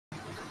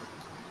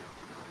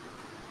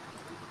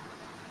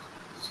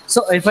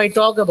So if I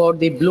talk about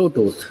the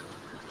Bluetooth,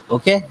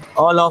 okay,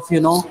 all of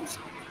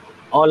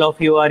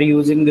you are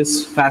using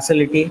this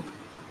facility,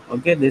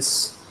 okay,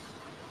 this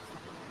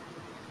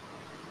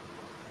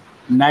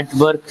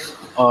network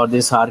or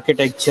this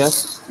architecture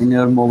in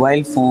your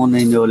mobile phone,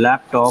 in your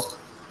laptop,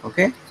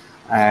 okay,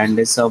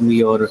 and some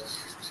your,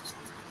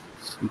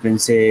 you can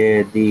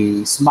say,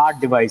 the smart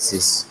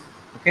devices,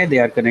 okay, they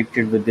are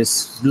connected with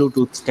this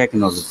Bluetooth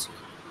technology.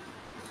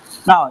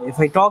 Now if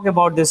I talk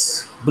about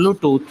this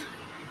Bluetooth,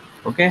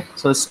 okay,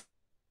 so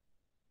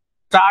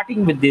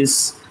starting with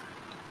this,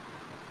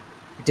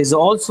 it is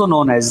also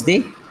known as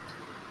the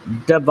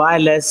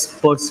wireless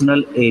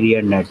personal area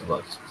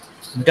network,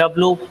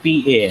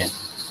 WPAN,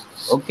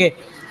 okay,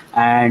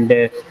 and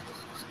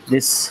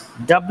this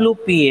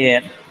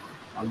WPAN,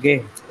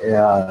 okay,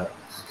 you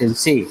can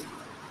see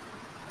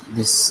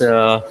this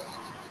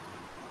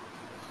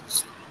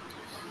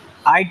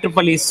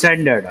IEEE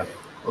standard,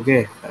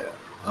 okay,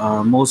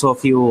 most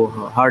of you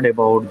heard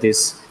about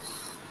this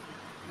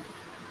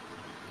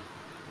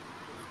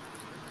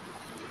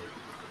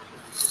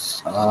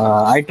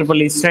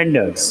IEEE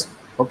standards,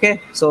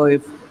 okay. So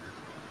if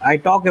I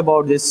talk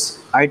about this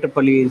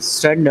IEEE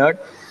standard,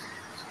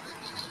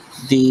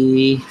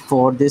 the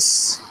for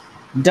this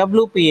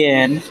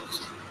WPAN,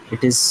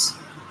 it is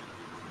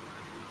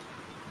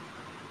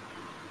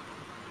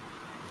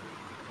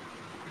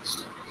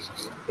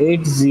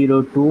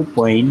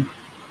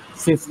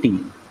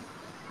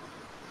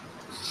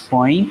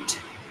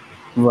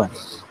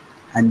 802.15.1,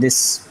 and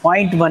this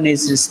point one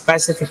is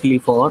specifically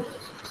for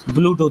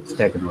Bluetooth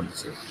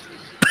technology.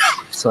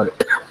 Sorry.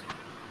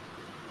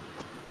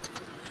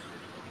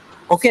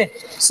 Okay,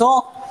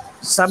 so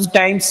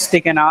sometimes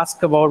they can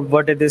ask about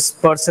what is this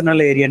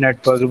personal area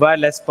network,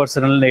 wireless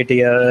personal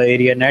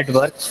area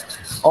network,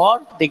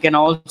 or they can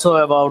also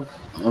about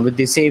with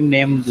the same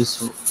name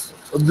this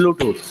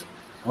Bluetooth.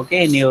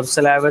 Okay, in your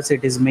syllabus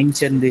it is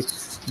mentioned the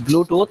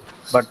Bluetooth,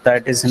 but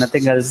that is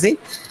nothing else the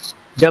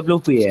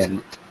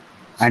WPN,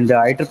 and the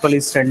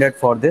IEEE standard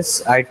for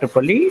this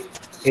IEEE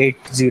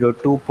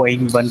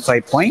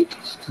 802.15.1.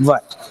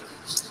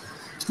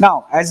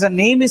 Now, as the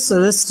name is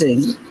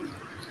suggesting,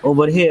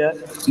 over here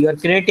you are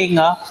creating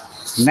a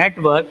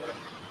network,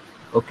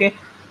 okay,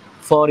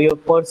 for your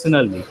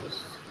personal need.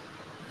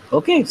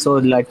 Okay, so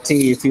let's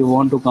see if you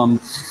want to come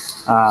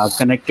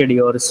connected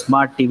your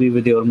smart TV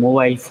with your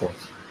mobile phone.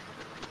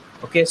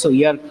 Okay, so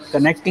you are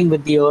connecting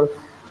with your,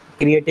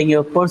 creating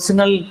your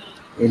personal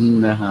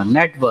in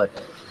network,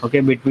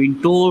 okay,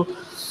 between two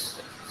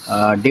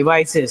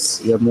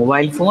devices, your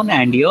mobile phone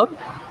and your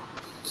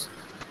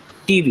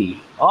TV,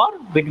 or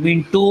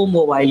between two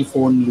mobile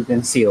phone, you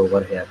can see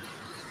over here.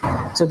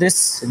 So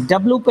this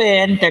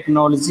WPAN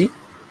technology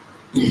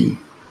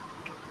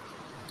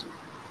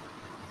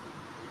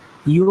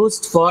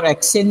used for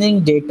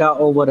exchanging data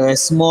over a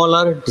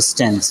smaller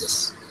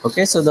distances.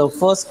 Okay, so the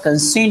first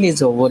constraint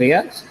is over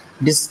here,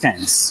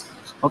 distance.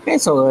 Okay,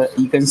 so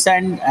you can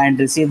send and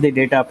receive the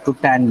data up to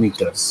 10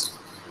 meters.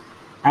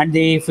 And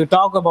if you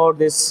talk about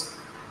this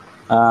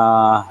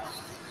uh,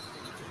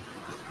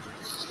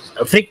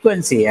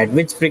 frequency, at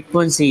which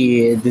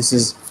frequency this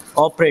is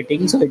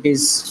operating, so it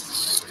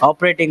is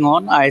operating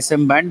on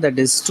ISM band, that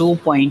is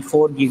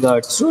 2.4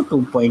 gigahertz to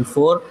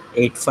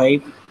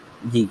 2.485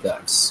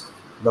 gigahertz.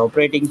 The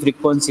operating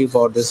frequency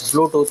for this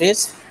Bluetooth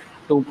is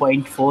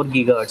 2.4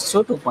 gigahertz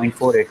to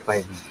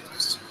 2.485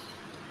 gigahertz.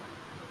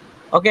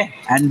 Okay,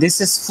 and this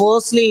is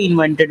firstly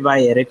invented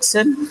by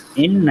Ericsson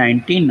in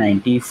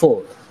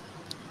 1994.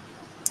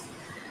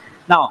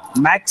 Now,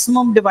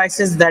 maximum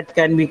devices that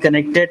can be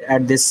connected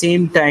at the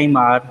same time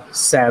are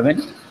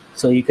 7.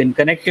 So you can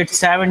connect it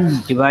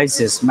 7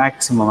 devices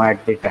maximum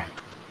at the time.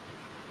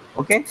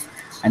 Okay,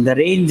 and the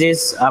range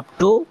is up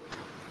to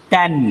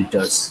 10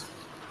 meters.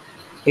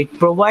 It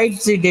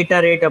provides the data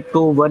rate up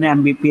to 1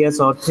 Mbps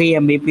or 3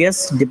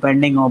 Mbps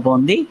depending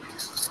upon the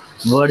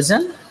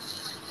version.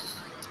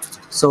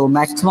 So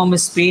maximum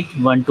speed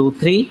 1 to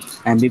 3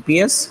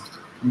 Mbps.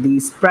 The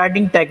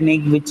spreading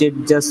technique which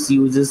it just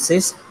uses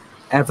is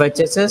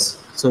FHSS.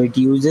 So it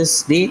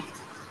uses the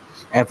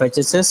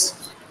FHSS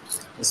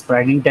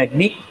spreading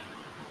technique.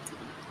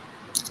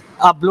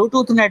 A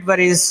Bluetooth network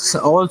is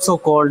also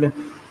called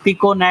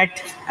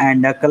Piconet,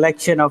 and a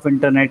collection of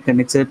internet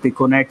connected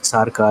Piconets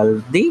are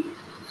called the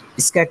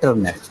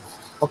ScatterNet.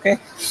 Okay,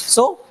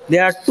 so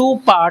there are two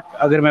parts.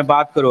 अगर मैं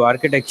बात करूँ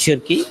architecture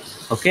की,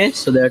 okay,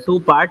 so there are two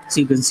parts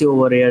you can see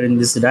over here in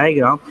this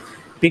diagram,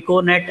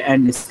 Piconet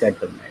and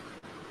ScatterNet.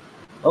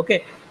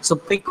 Okay, so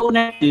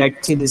Piconet,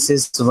 let's see, this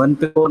is one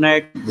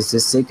Piconet, this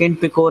is second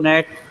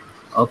Piconet,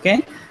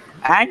 okay,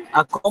 and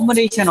a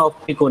combination of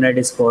Piconet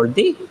is called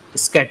the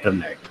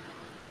ScatterNet.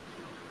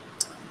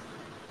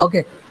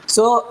 Okay,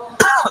 so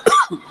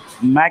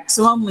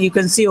maximum you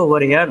can see over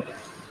here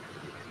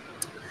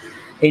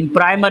in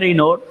primary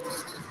node,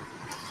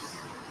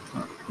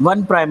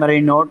 one primary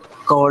node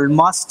called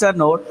master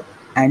node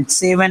and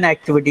 7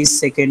 activities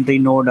secondary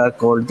node are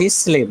called the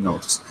slave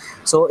nodes.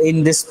 So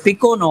in this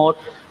Pico node,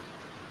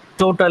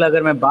 total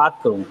अगर मैं बात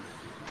करूं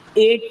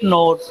 8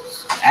 node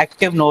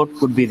active node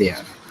could be there.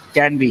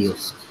 can be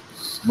used.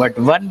 But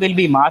 1 will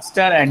be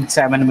master and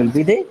 7 will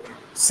be the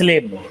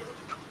slave node.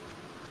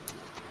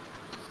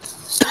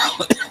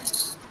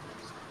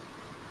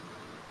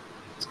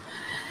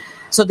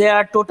 So there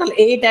are total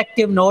 8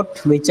 active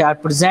nodes which are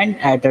present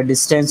at a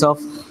distance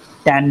of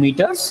 10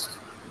 meters.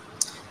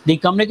 The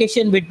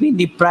communication between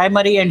the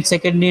primary and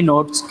secondary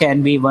nodes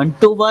can be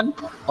one-to-one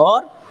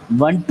or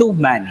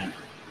one-to-many.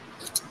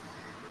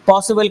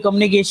 Possible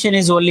communication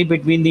is only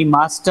between the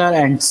master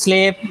and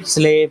slave.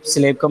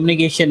 Slave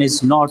communication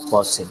is not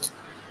possible.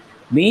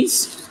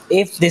 Means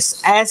if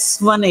this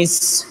S1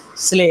 is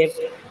slave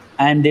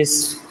and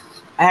this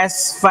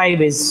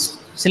S5 is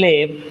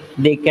slave,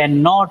 they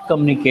cannot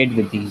communicate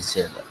with each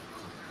other.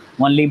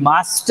 Only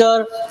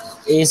master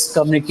is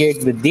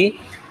communicate with the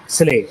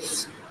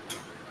slaves.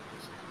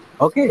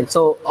 Okay,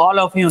 so all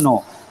of you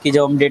know कि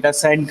जब हम data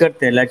send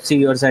करते हैं, let's say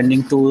you are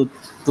sending 2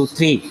 to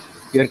 3,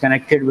 you are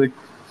connected with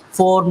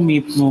 4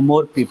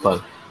 more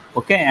people.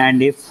 Okay,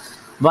 and if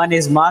one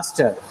is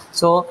master,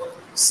 so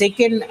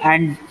second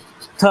and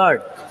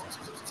third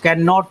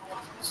cannot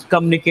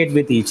communicate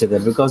with each other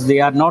because they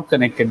are not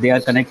connected. They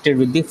are connected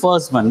with the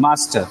first one,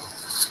 master.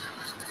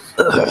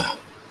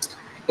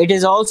 It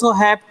is also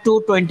have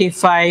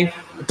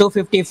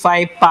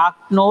 255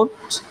 parked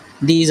nodes.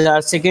 These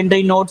are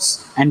secondary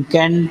nodes and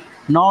can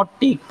not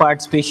take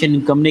participation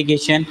in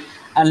communication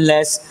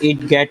unless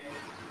it get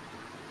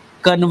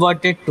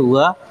converted to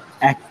a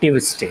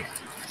active state.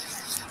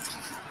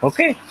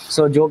 Okay,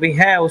 so जो भी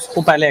है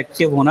उसको पहले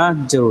active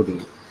होना जरूरी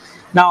है.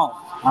 Now,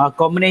 a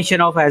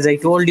combination of, as I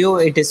told you,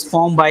 it is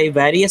formed by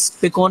various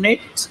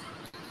piconets.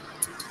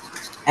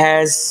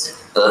 As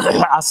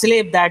a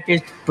slave that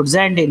is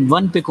present in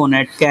one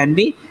piconet can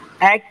be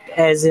act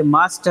as a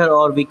master,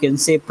 or we can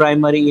say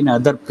primary in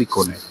other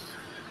piconet.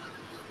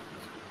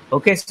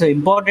 Okay, so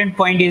important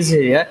point is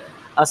here,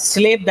 a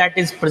slave that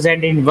is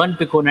present in one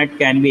piconet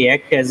can be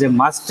act as a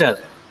master,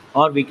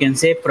 or we can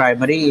say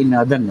primary in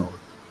other node.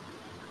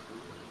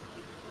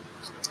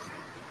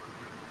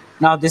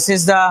 Now this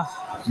is the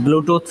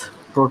Bluetooth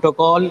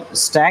protocol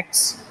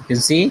stacks. You can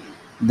see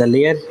the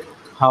layer,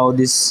 how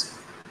this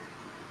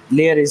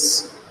layer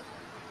is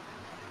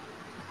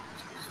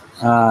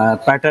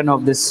pattern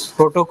of this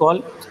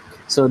protocol.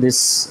 So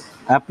this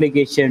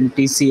application,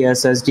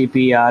 TCS,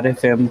 SDP,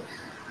 RFM,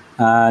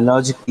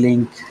 logic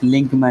link,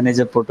 link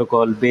manager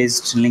protocol,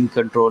 based link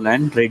control,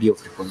 and radio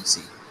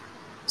frequency.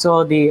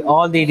 So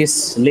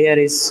this layer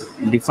is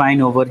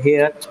defined over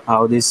here.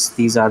 How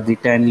these are the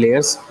 10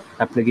 layers,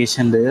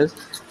 application layers,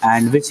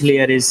 and which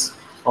layer is,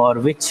 or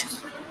which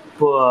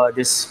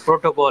this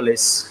protocol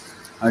is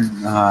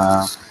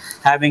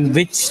having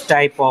which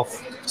type of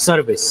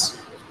service.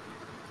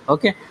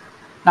 Okay.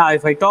 Now,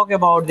 if I talk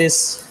about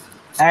this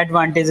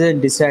advantages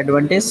and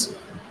disadvantages,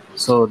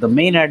 so the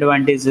main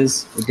advantage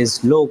is it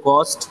is low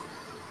cost,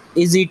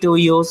 easy to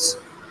use.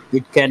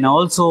 It can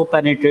also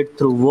penetrate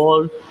through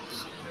wall.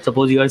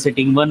 Suppose you are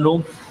sitting in one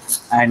room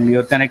and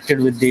you are connected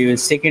with the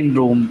second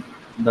room.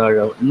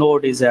 The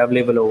node is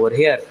available over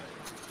here.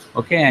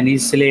 Okay, and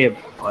he's slave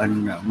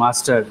and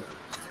master.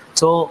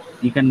 So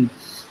you can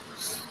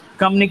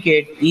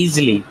communicate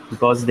easily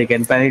because they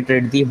can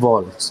penetrate the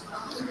walls.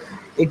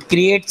 It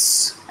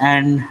creates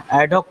an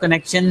ad hoc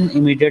connection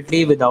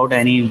immediately without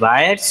any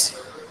wires.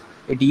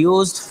 It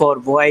used for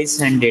voice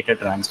and data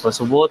transfer.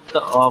 So both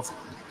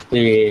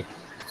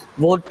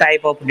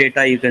type of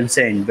data you can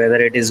send, whether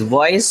it is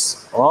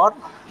voice or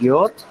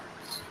your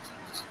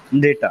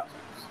data.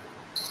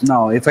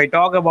 Now, if I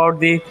talk about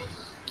the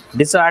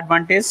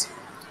disadvantage,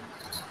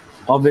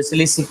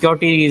 obviously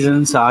security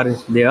reasons are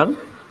there.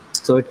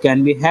 So it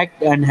can be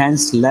hacked and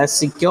hence less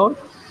secure.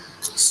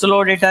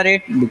 Slow data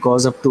rate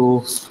because up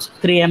to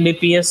 3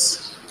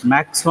 Mbps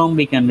maximum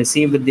we can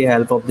receive with the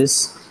help of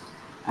this,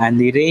 and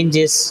the range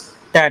is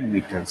 10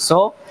 meters.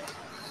 So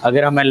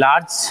अगर हमें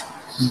large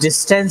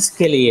distance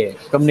के लिए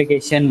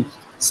communication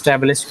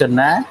establish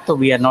करना है तो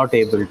we are not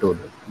able to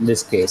do in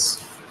this case.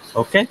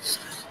 Okay,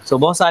 so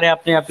बहुत सारे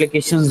आपने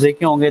applications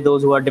देखे होंगे,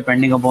 those who are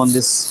depending upon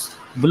this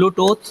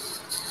Bluetooth.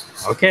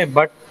 Okay,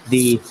 but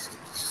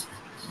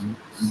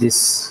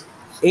this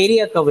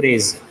area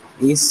coverage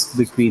is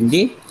between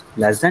the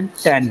less than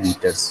 10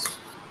 meters.